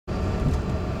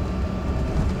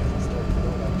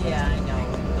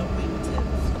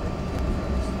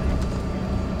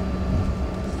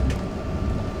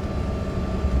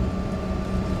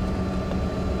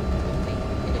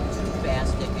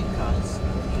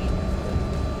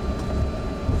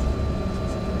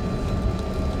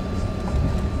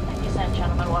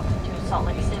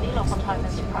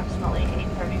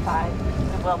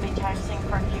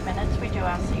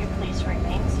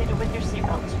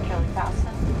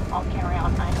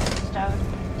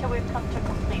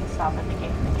stop at the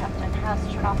gate, the captain has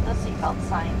turned off the seatbelt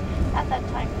sign. At that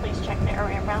time, please check the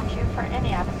area around you for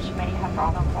any items you may have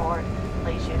brought on board.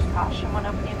 Please use caution when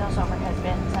opening those overhead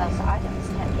bins as items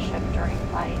tend to shift during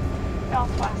flight. We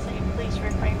also ask that you please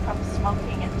refrain from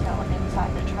smoking until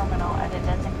inside the terminal at a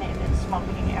designated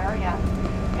smoking area.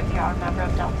 If you are a member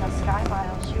of Delta Sky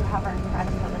Miles, you have earned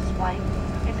credit for this flight.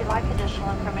 If you'd like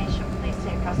additional information, please see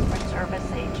a customer service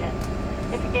agent.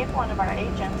 If you gave one of our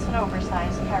agents an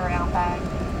oversized carry-on bag,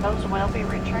 those will be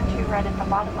returned to you right at the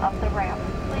bottom of the ramp.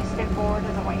 Please stay forward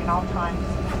of the wing at all times.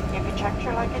 If you checked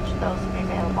your luggage, those will be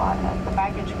available at the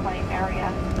baggage claim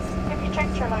area. If you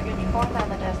checked your luggage for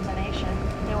another destination,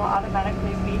 it will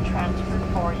automatically be transferred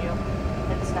for you.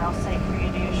 It's now safe for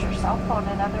you to use your cell phone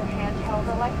and other handheld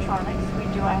electronics. We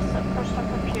do ask that personal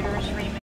computers remain